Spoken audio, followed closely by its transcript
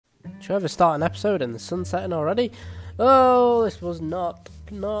Should I ever start an episode and the sun's setting already? Oh, this was not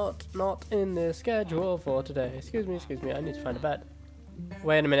in the schedule for today. Excuse me, I need to find a bed.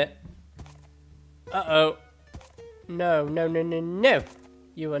 Wait a minute. Uh-oh. No.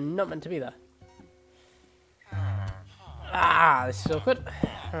 You are not meant to be there. Ah, this is awkward.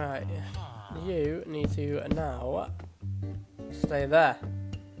 Right. You need to now stay there.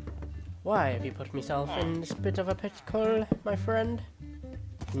 Why have you put myself in this bit of a pickle, my friend?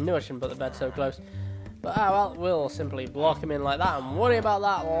 Knew I shouldn't put the bed so close. But well, we'll simply block him in like that and worry about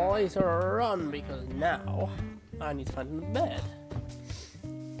that later on, because now I need to find a bed.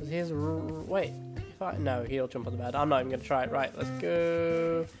 Because here's wait, no, he'll jump on the bed. I'm not even going to try it. Right, let's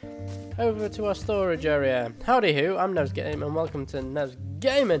go over to our storage area. Howdy ho, I'm NEVZGAMING and welcome to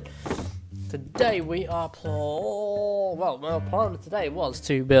NEVZGAMING. Today we are my plan today was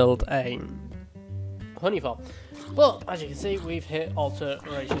to build a honey farm. But, as you can see, we've hit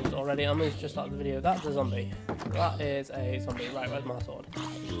alterations already. I'm going to just start the video. That's a zombie. That is a zombie. Right, where's my sword?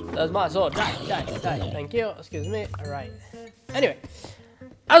 There's my sword. Die. Thank you. Excuse me. Alright. Anyway,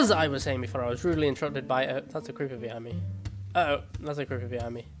 as I was saying before, I was rudely interrupted by that's a creeper behind me. Uh-oh, that's a creeper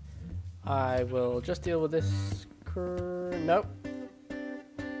behind me. I will just deal with this. Nope,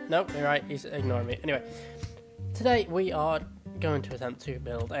 you're right. He's ignoring me. Anyway, today we are going to attempt to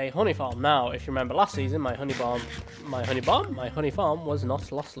build a honey farm. Now, if you remember last season, my honey farm was not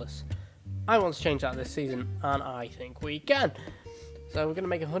lossless. I want to change that this season, and I think we can. So we're going to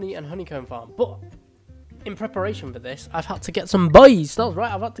make a honey and honeycomb farm. But in preparation for this, I've had to get some bees. That's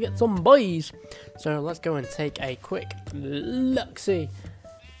right, I've had to get some bees. So let's go and take a quick look-see.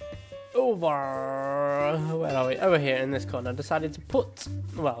 Where are we? Over here in this corner, I decided to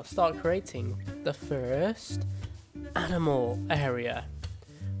start creating the first animal area,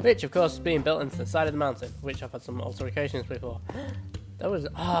 which of course is being built into the side of the mountain, which I've had some alterations before. There was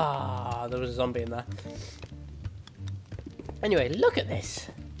a zombie in there. Anyway, look at this.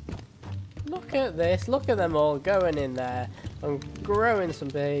 Look at them all going in there and growing some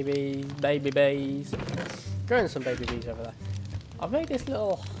baby bees. Growing some baby bees over there. I've made this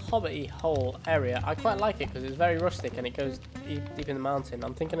little hobbity hole area. I quite like it because it's very rustic and it goes deep in the mountain.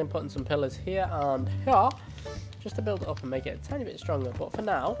 I'm thinking of putting some pillars here and here, just to build it up and make it a tiny bit stronger. But for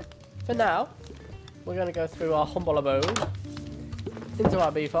now, we're going to go through our humble abode into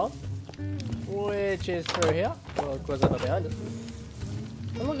our bee farm, which is through here. We'll close that door behind us.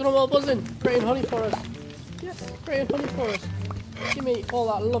 And look at them all buzzing, creating honey for us. Yes, creating honey for us. Give me all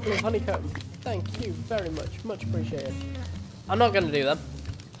that lovely honeycomb. Thank you very much, much appreciated. I'm not going to do them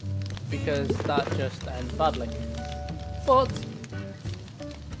because that just ends badly. But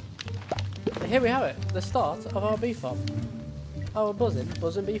here we have it, the start of our bee farm. Our buzzing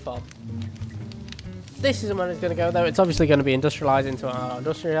bee farm. This is where it's going to go, though. It's obviously going to be industrialised into our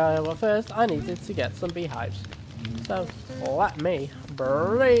industrial area. But first, I needed to get some beehives. So let me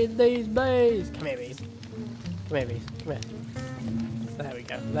breed these bees. Come here, bees. Come here, bees. Come here.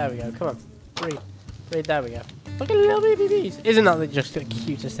 There we go. Come on. Breed. There we go. Look at the little baby bees. Isn't that just the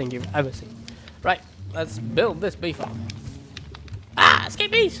cutest thing you've ever seen? Right, let's build this bee farm.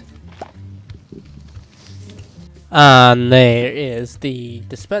 Escape bees! And there is the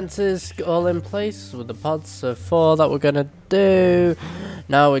dispensers all in place with the pods of 4 that we're going to do.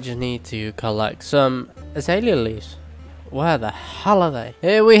 Now we just need to collect some azalea leaves. Where the hell are they?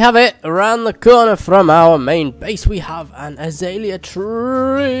 Here we have it. Around the corner from our main base we have an azalea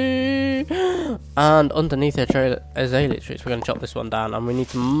tree. And underneath the azalea trees we're going to chop this one down. And we need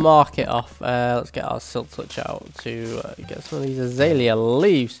to mark it off. Let's get our silk touch out to get some of these azalea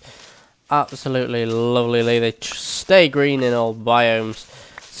leaves. Absolutely lovely. They stay green in all biomes.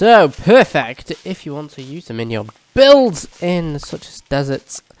 So perfect if you want to use them in your builds in such as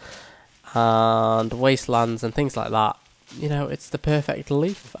deserts and wastelands and things like that. You know, it's the perfect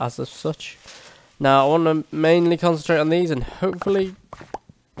leaf as of such. Now, I want to mainly concentrate on these and hopefully...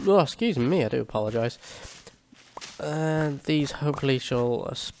 Oh, excuse me, I do apologise. These hopefully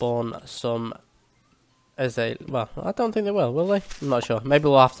shall spawn some... Well, I don't think they will they? I'm not sure. Maybe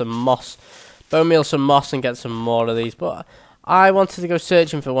we'll have to bone meal some moss and get some more of these. But I wanted to go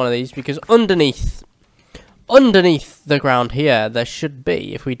searching for one of these because underneath the ground here, there should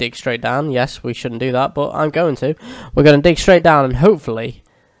be, if we dig straight down, yes, we shouldn't do that, but I'm going to. We're going to dig straight down and hopefully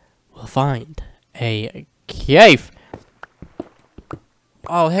we'll find a cave.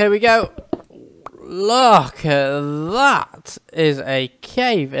 Oh, here we go. Look at that. Is a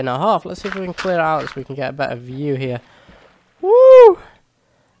cave and a half. Let's see if we can clear it out so we can get a better view here. Woo!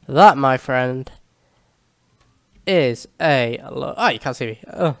 That, my friend, is a... Oh, you can't see me.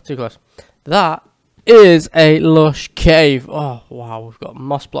 Oh, too close. That is a lush cave. Oh wow, we've got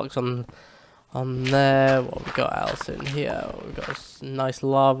moss blocks on there. What we got else in here? We've got a nice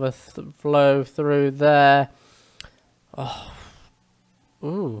lava flow through there. Oh,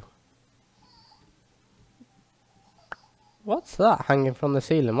 ooh. What's that hanging from the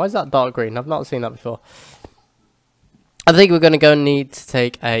ceiling? Why is that dark green? I've not seen that before. I think we're going to need to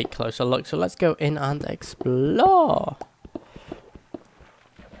take a closer look. So let's go in and explore.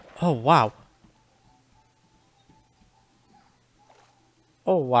 Oh, wow.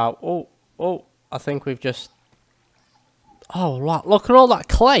 Oh, wow. Oh, I think we've just... Oh, wow. Look at all that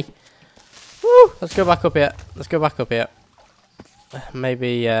clay. Woo! Let's go back up here. Let's go back up here.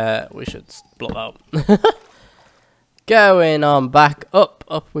 Maybe we should block out. Going on back up.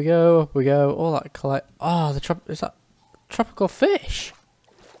 Up we go. Up we go. All that clay. Oh, is that tropical fish?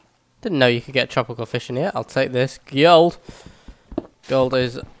 Didn't know you could get tropical fish in here. I'll take this. Gold. Gold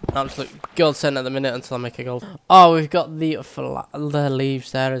is absolute godsend at the minute until I make a gold. Oh, we've got the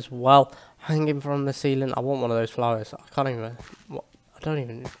leaves there as well, hanging from the ceiling. I want one of those flowers. I can't even. I don't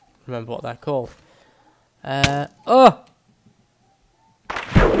even remember what they're called. Oh.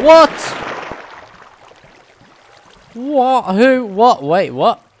 What? What? Who? What? Wait,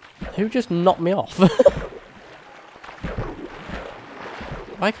 what? Who just knocked me off?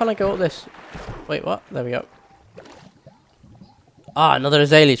 Why can't I go up this? Wait, what? There we go. Ah, another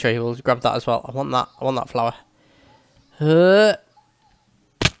azalea tree. We'll grab that as well. I want that. I want that flower.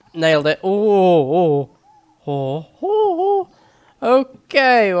 Nailed it. Oh.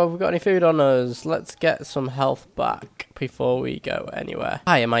 Okay, well, we've got any food on us. Let's get some health back before we go anywhere.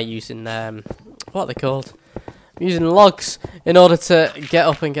 Hi, am I using, what are they called? I'm using logs in order to get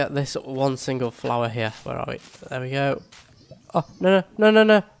up and get this one single flower here. Where are we? There we go. Oh, no.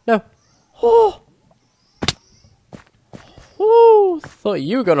 Oh! Ooh, thought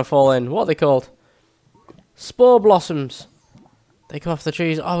you were gonna fall in. What are they called? Spore blossoms. They come off the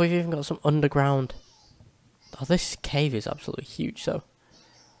trees. Oh, we've even got some underground. Oh, this cave is absolutely huge, so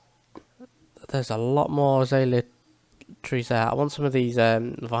there's a lot more azalea trees there. I want some of these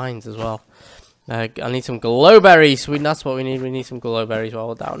vines as well. I need some glowberries. That's what we need. We need some glowberries while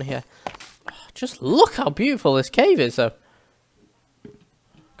we're down here. Oh, just look how beautiful this cave is, though.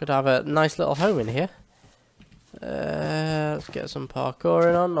 Could have a nice little home in here. Let's get some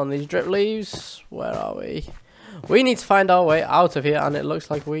parkouring on these drip leaves. Where are we? We need to find our way out of here, and it looks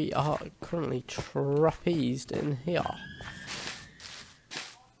like we are currently trapezed in here.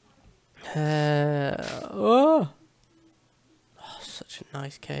 Such a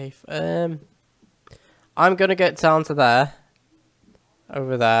nice cave. I'm gonna get down to there,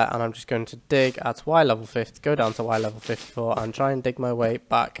 over there, and I'm just going to dig at Y level 50, go down to Y level 54, and try and dig my way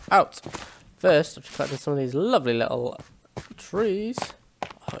back out. First, I've just collected some of these lovely little trees.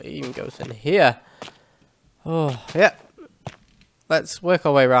 Oh, it even goes in here. Oh, yeah. Let's work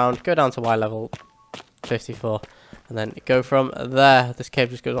our way around, go down to Y level 54, and then go from there. This cave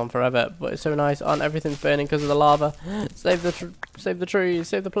just goes on forever, but it's so nice. And everything's burning because of the lava. Save the trees,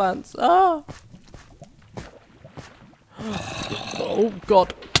 save the plants. Ah! Oh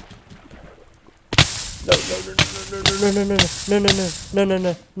God! No!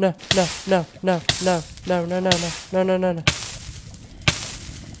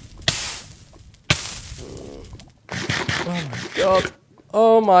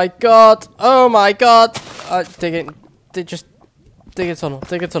 Oh my God! Oh my God! Just dig a tunnel.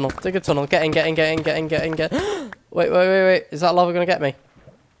 Get in. Wait. Is that lava gonna get me?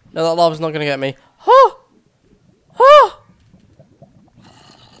 No, that lava's not gonna get me. Huh?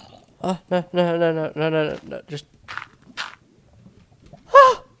 Oh, no, just...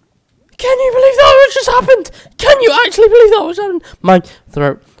 Ah! Can you believe that what just happened? Can you actually believe that what just happened? My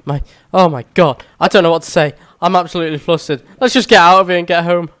throat, oh my God. I don't know what to say. I'm absolutely flustered. Let's just get out of here and get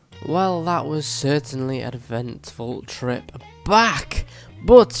home. Well, that was certainly an eventful trip back.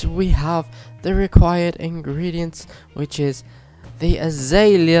 But we have the required ingredients, which is the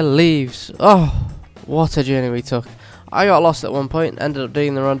azalea leaves. Oh, what a journey we took. I got lost at one point, ended up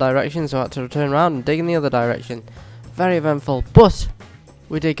digging the wrong direction, so I had to return around and dig in the other direction. Very eventful, but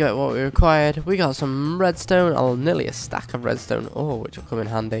we did get what we required. We got some redstone, nearly a stack of redstone, which will come in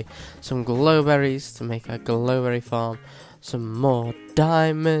handy. Some glowberries to make a glowberry farm. Some more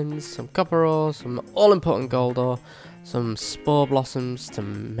diamonds, some copper ore, some all-important gold ore, some spore blossoms to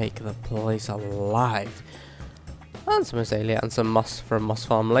make the place alive. And some azalea and some moss for a moss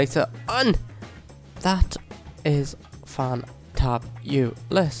farm later on. That is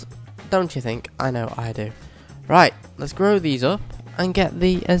fantabulous, don't you think? I know I do. Right, let's grow these up and get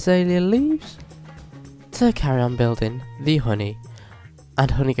the azalea leaves to carry on building the honey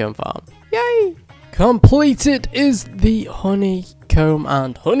and honeycomb farm. Yay! completed is the honeycomb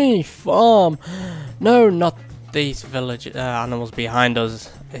and honey farm. No, not these village animals behind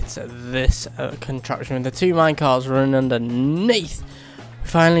us. It's this contraption with the 2 minecarts running underneath. We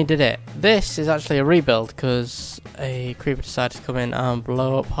finally did it. This is actually a rebuild because a creeper decided to come in and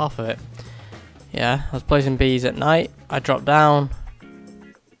blow up half of it. Yeah, I was placing bees at night. I dropped down.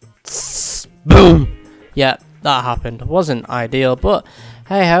 Boom! Yeah, that happened. Wasn't ideal, but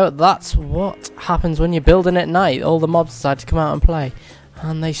hey ho, that's what happens when you're building at night. All the mobs decide to come out and play.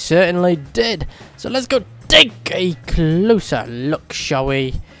 And they certainly did. So let's go take a closer look, shall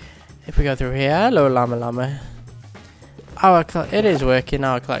we? If we go through here, hello llama llama. It is working,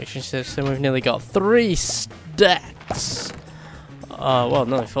 our collection system. We've nearly got 3 stacks. Well,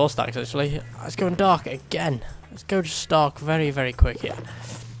 nearly 4 stacks actually. It's going dark again. Let's go just dark very, very quick here.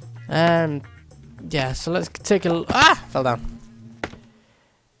 Yeah, so let's take a fell down.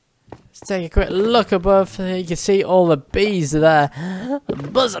 Let's take a quick look above. You can see all the bees there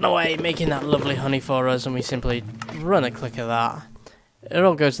buzzing away, making that lovely honey for us, and we simply run a click of that. It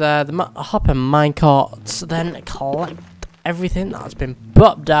all goes there. The hopper minecarts then collect everything that's been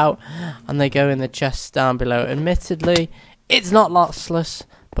popped out, and they go in the chests down below. Admittedly, it's not lossless,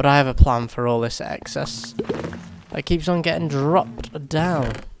 but I have a plan for all this excess that keeps on getting dropped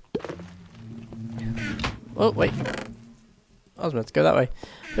down. Oh wait, I was meant to go that way.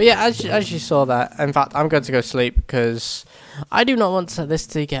 But yeah, as you saw that, in fact, I'm going to go sleep because I do not want this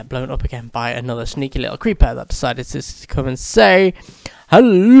to get blown up again by another sneaky little creeper that decided to come and say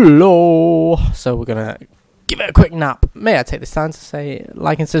hello. So we're gonna give it a quick nap. May I take this time to say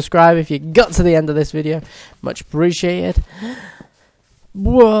like and subscribe if you got to the end of this video. Much appreciated.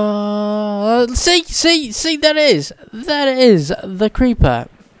 Whoa! See, there it is the creeper.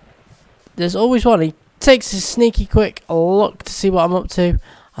 There's always one. He takes a sneaky quick look to see what I'm up to,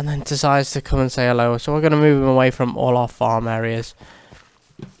 and then decides to come and say hello. So we're going to move him away from all our farm areas.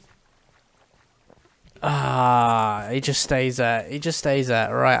 He just stays there. He just stays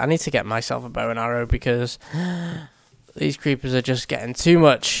there. Right, I need to get myself a bow and arrow because these creepers are just getting too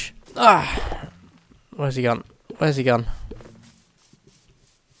much. Where's he gone? Where's he gone?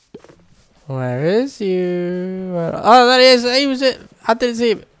 Where is you? Oh, there he is. He was it. I didn't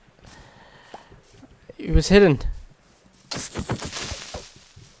see him. He was hidden.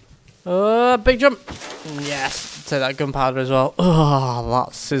 Oh, big jump. Yes. Take that gunpowder as well. Oh,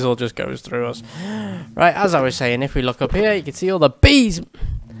 that sizzle just goes through us. Right, as I was saying, if we look up here, you can see all the bees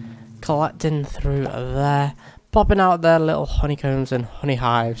collecting through there, popping out their little honeycombs and honey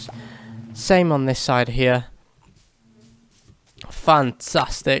hives. Same on this side here.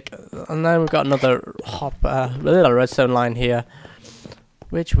 Fantastic. And then we've got another little redstone line here,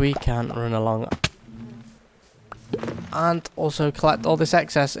 which we can run along and also collect all this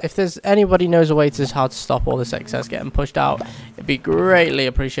excess. If there's anybody knows a way to how to stop all this excess getting pushed out, it'd be greatly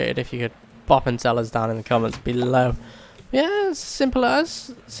appreciated if you could pop and tell us down in the comments below. Yeah, it's simple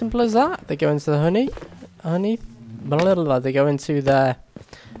as that. They go into the honey, they go into their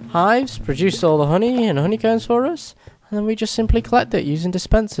hives, produce all the honey and honeycombs for us, and then we just simply collect it using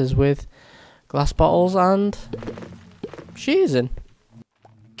dispensers with glass bottles and shears in.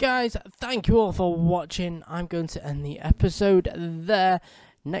 Guys, thank you all for watching. I'm going to end the episode there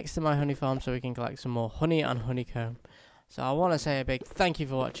next to my honey farm so we can collect some more honey and honeycomb. So I want to say a big thank you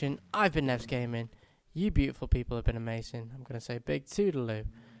for watching. I've been NEVZGAMING. You beautiful people have been amazing. I'm going to say big toodaloo,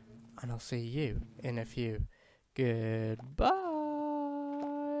 and I'll see you in a few. Goodbye.